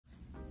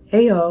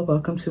Hey y'all,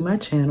 welcome to my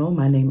channel.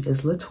 My name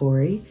is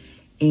Latori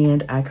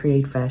and I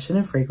create fashion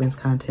and fragrance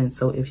content.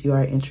 So if you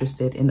are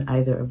interested in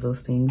either of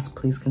those things,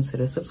 please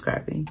consider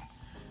subscribing.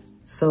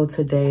 So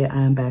today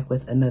I am back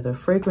with another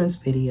fragrance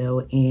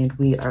video and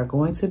we are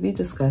going to be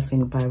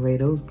discussing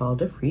BYREDO's Bal.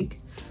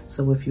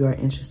 So if you are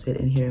interested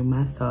in hearing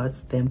my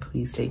thoughts, then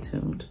please stay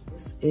tuned.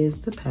 This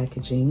is the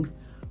packaging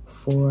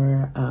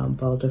for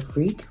Bal.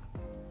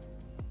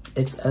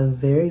 It's a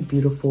very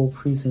beautiful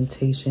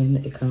presentation.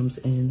 It comes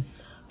in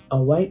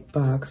a white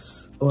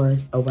box or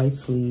a white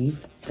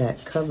sleeve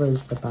that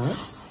covers the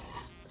box,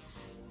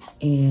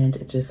 and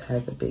it just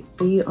has a big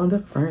B on the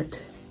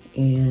front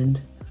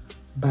and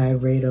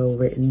BYREDO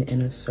written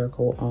in a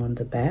circle on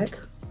the back.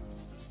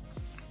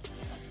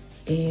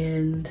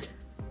 And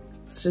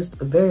it's just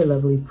a very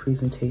lovely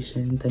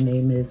presentation. The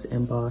name is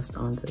embossed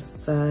on the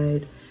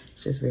side.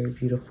 It's just very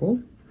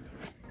beautiful.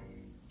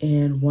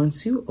 And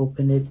once you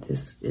open it,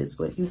 this is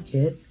what you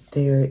get.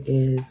 There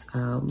is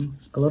a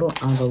little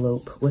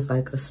envelope with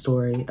like a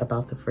story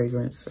about the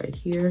fragrance right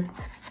here.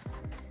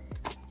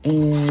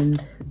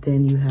 And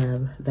then you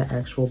have the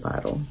actual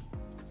bottle.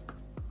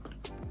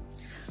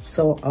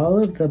 So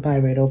all of the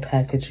BYREDO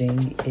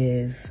packaging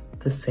is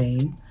the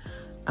same.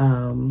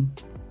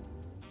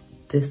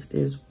 This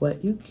is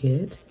what you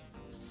get,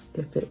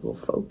 if it will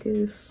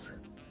focus.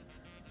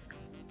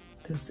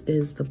 This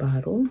is the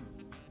bottle.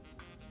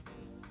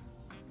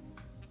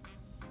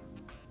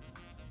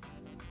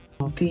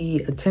 The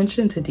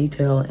attention to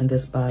detail in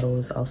this bottle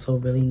is also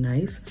really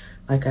nice.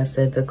 Like I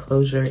said, the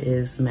closure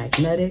is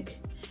magnetic,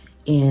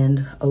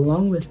 and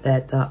along with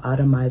that, the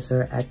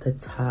atomizer at the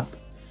top,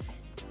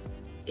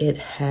 it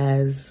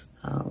has,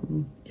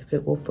 if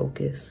it will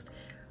focus,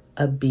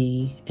 a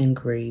B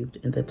engraved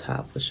in the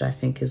top, which I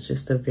think is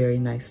just a very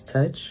nice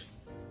touch.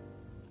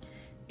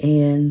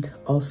 And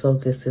also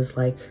this is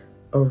like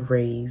a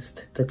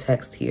raised, the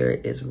text here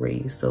is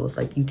raised, so it's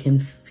like you can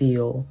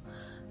feel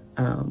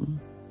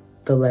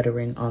the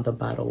lettering on the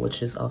bottle,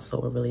 which is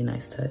also a really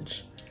nice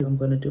touch. I'm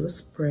going to do a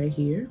spray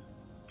here.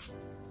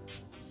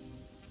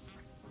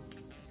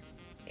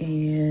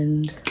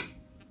 And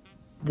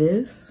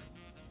this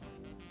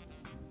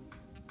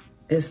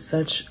is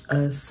such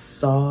a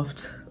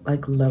soft,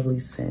 like lovely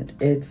scent.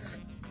 It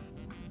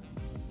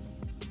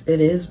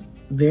is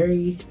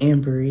very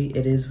ambery,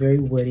 it is very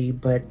woody,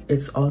 but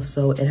it's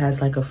also, it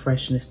has like a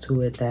freshness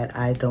to it that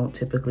I don't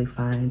typically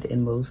find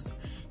in most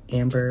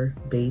amber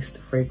based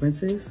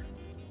fragrances.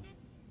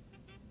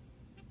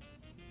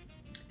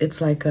 It's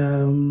like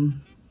a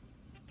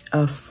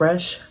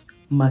fresh,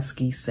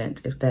 musky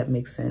scent, if that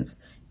makes sense.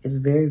 It's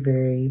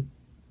very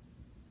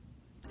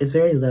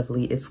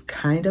lovely. It's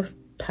kind of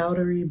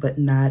powdery, but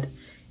not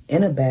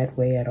in a bad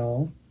way at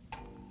all.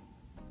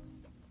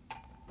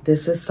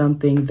 This is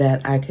something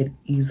that I could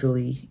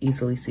easily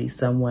see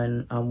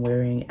someone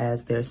wearing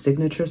as their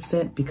signature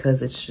scent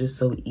because it's just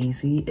so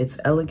easy. It's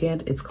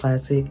elegant, it's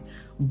classic,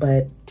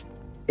 but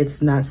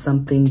it's not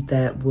something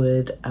that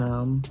would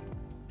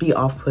be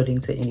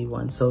off-putting to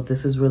anyone. So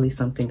this is really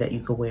something that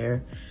you could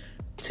wear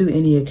to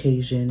any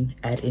occasion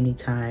at any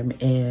time.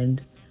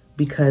 And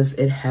because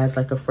it has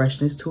like a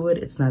freshness to it,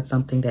 it's not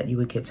something that you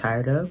would get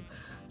tired of.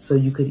 So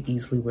you could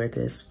easily wear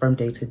this from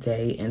day to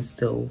day and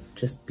still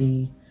just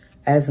be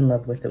as in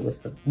love with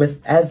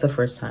it as the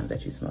first time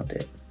that you smelled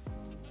it.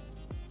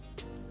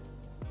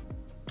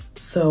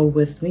 So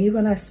with me,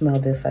 when I smell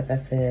this, like I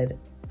said,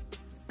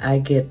 I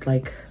get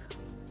like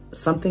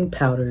something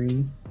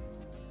powdery,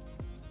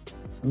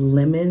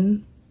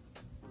 lemon,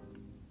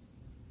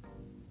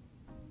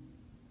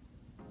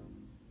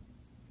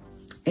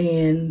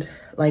 and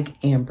like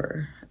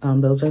amber.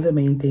 Those are the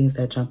main things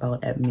that jump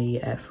out at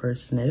me at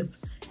first sniff.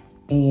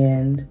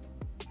 And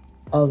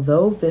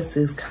although this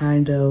is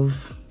kind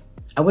of,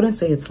 I wouldn't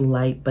say it's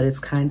light, but it's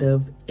kind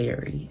of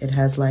airy. It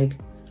has like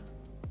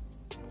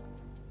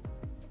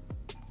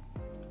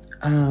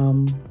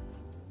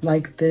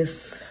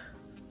this,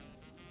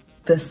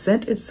 the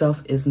scent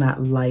itself is not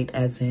light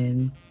as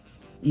in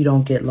you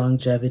don't get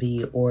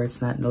longevity or it's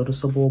not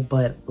noticeable,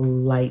 but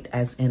light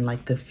as in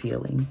like the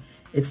feeling.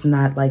 It's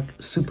not like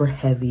super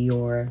heavy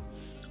or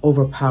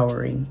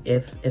overpowering,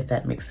 if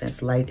that makes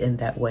sense. Light in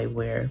that way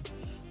where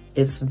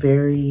it's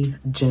very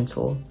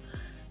gentle,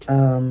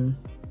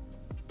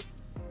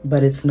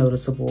 but it's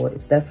noticeable.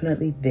 It's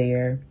definitely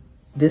there.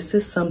 This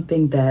is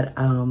something that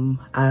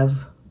I've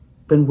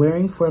been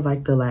wearing for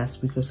like the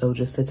last week or so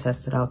just to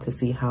test it out to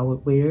see how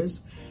it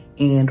wears.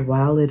 And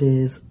while it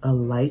is a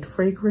light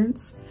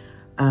fragrance,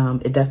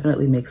 it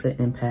definitely makes an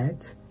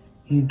impact.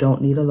 You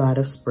don't need a lot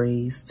of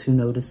sprays to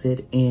notice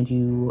it, and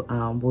you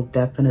will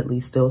definitely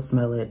still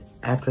smell it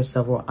after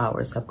several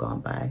hours have gone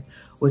by,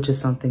 which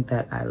is something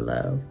that I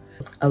love.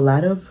 A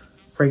lot of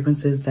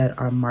fragrances that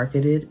are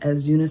marketed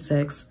as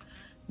unisex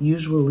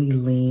usually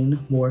lean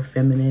more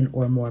feminine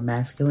or more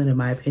masculine. In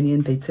my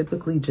opinion, they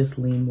typically just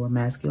lean more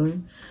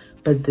masculine,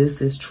 but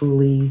this is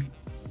truly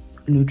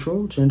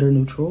neutral, gender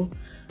neutral.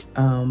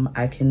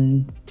 I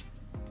can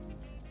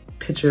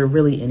picture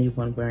really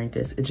anyone wearing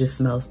this. It just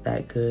smells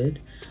that good.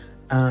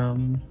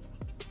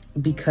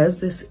 because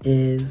this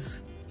is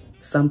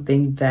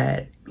something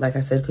that, like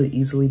I said, could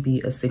easily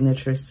be a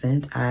signature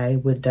scent, I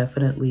would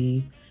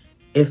definitely,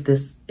 if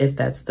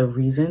that's the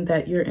reason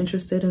that you're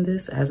interested in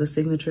this as a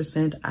signature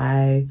scent,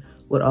 I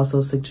would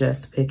also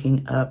suggest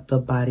picking up the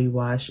body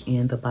wash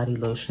and the body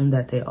lotion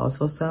that they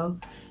also sell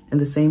in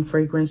the same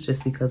fragrance,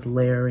 just because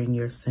layering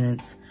your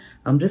scents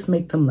just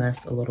make them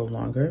last a little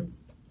longer.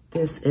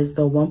 This is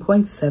the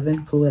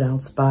 1.7 fluid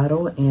ounce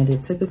bottle, and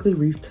it typically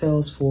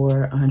retails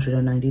for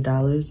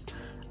 $190.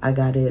 I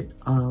got it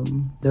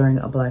during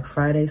a Black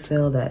Friday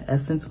sale that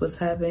Essence was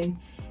having,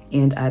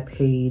 and I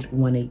paid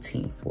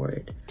 $118 for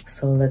it.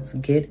 So let's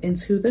get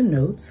into the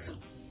notes.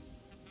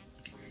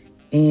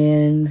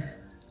 And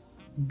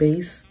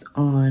based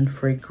on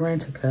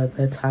Fragrantica,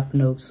 the top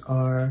notes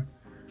are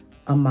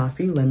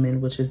Amalfi lemon,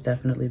 which is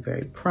definitely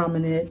very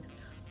prominent,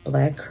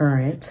 black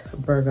currant,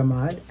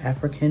 bergamot,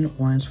 African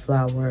orange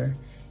flower,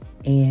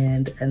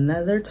 and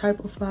another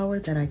type of flower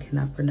that I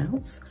cannot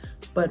pronounce,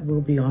 but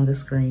will be on the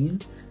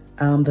screen.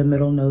 The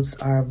middle notes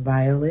are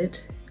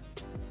violet,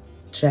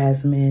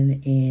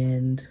 jasmine,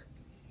 and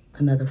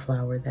another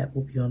flower that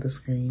will be on the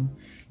screen.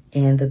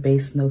 And the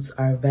base notes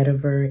are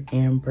vetiver,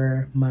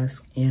 amber,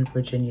 musk, and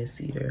Virginia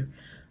cedar.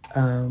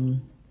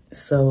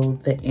 So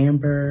the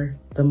amber,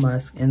 the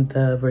musk, and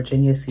the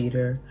Virginia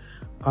cedar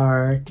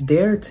are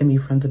there to me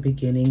from the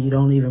beginning. You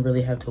don't even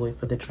really have to wait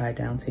for the dry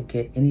down to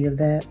get any of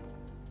that.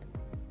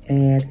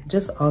 And it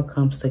just all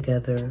comes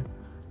together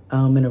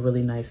in a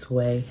really nice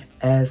way.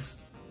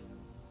 As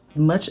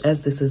much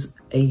as this is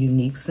a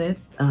unique scent,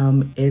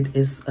 it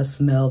is a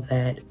smell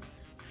that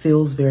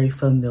feels very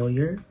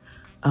familiar.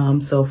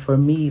 So for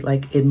me,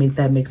 like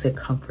that makes it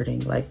comforting.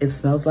 Like it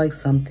smells like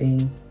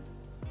something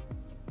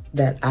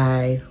that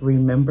I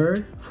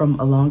remember from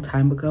a long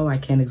time ago. I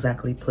can't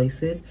exactly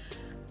place it,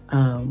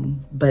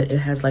 but it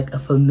has like a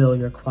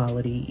familiar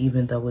quality,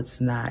 even though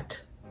it's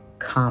not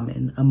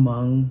common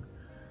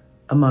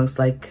amongst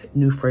like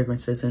new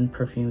fragrances and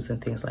perfumes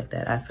and things like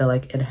that. I feel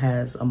like it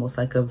has almost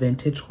like a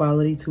vintage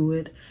quality to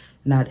it,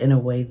 not in a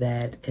way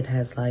that it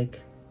has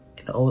like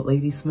an old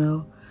lady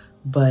smell,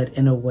 but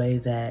in a way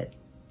that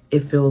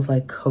it feels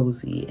like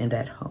cozy and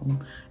at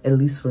home, at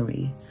least for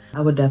me.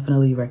 I would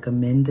definitely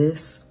recommend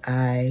this.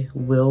 I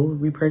will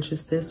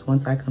repurchase this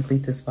once I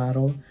complete this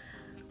bottle.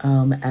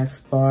 As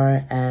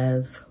far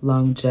as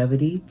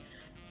longevity,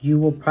 you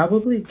will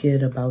probably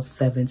get about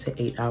 7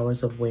 to 8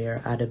 hours of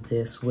wear out of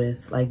this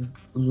with like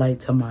light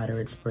to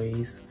moderate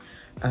sprays.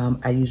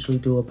 I usually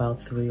do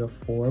about 3 or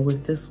 4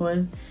 with this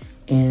one,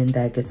 and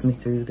that gets me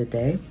through the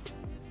day.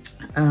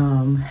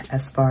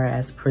 As far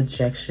as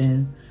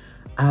projection,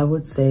 I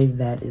would say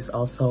that is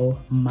also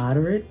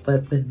moderate,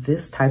 but with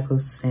this type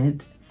of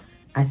scent,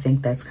 I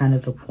think that's kind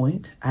of the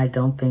point. I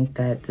don't think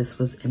that this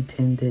was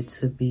intended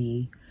to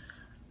be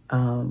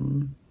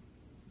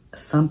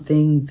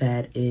something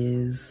that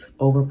is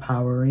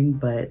overpowering,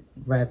 but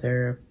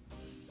rather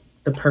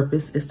the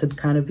purpose is to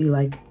kind of be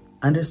like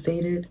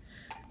understated.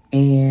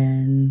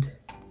 And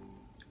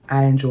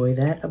I enjoy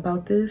that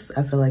about this.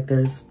 I feel like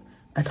there's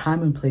a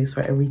time and place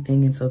for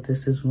everything. And so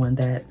this is one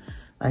that,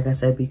 like I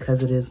said,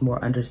 because it is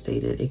more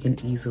understated, it can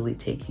easily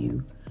take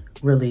you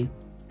really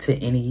to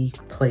any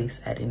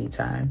place at any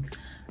time.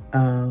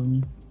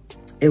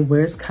 It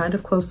wears kind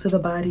of close to the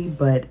body,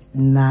 but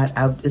not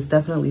out. It's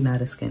definitely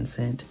not a skin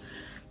scent,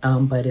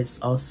 but it's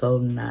also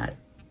not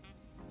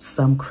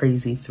some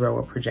crazy throw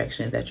or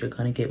projection that you're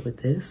gonna get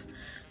with this.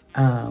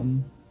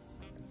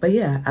 But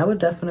yeah, I would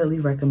definitely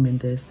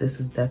recommend this. This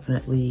is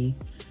definitely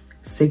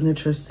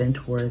signature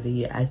scent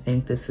worthy. I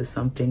think this is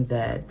something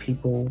that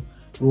people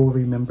will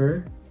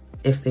remember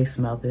if they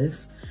smell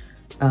this.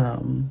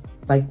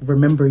 Like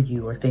remember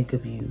you or think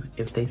of you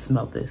if they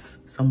smell this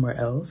somewhere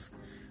else.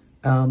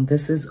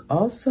 This is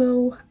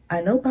also,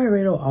 I know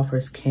BYREDO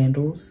offers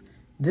candles.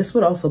 This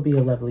would also be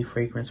a lovely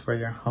fragrance for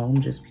your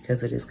home just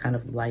because it is kind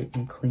of light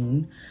and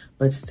clean,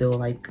 but still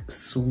like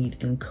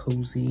sweet and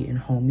cozy and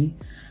homey.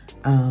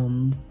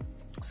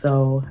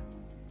 So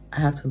I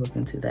have to look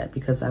into that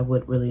because I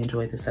would really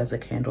enjoy this as a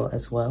candle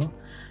as well.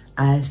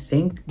 I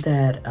think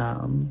that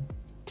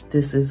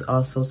this is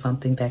also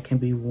something that can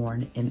be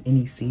worn in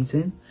any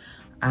season.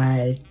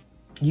 I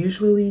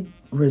usually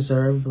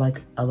reserve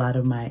like a lot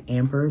of my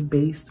amber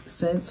based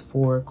scents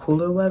for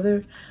cooler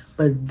weather,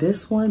 but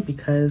this one,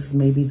 because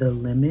maybe the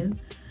lemon,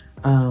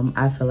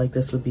 I feel like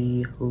this would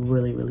be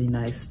really, really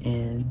nice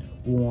in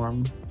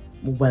warm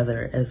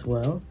weather as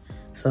well.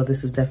 So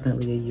this is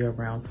definitely a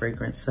year-round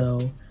fragrance.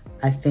 So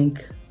I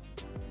think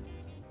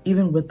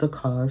even with the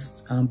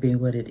cost being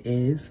what it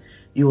is,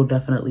 you will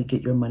definitely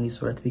get your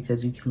money's worth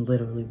because you can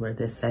literally wear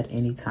this at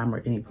any time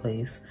or any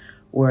place.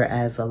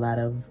 Whereas a lot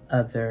of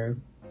other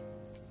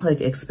like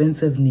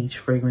expensive niche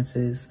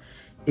fragrances,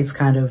 it's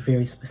kind of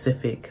very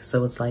specific.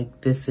 So it's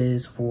like, this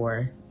is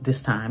for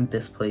this time,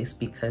 this place,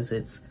 because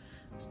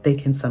they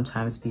can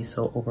sometimes be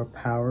so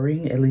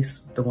overpowering, at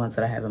least the ones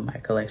that I have in my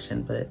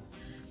collection, but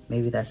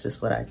maybe that's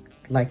just what I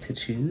like to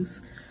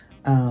choose.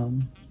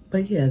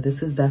 But yeah,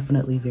 this is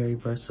definitely very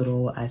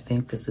versatile. I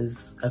think this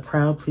is a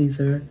crowd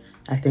pleaser.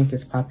 I think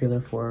it's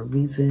popular for a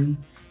reason,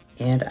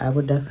 and I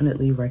would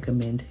definitely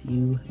recommend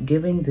you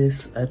giving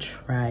this a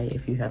try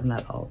if you have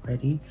not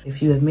already.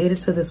 If you have made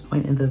it to this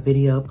point in the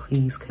video,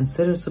 please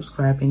consider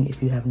subscribing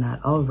if you have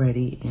not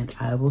already, and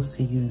I will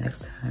see you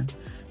next time.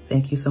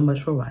 Thank you so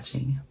much for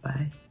watching.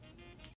 Bye.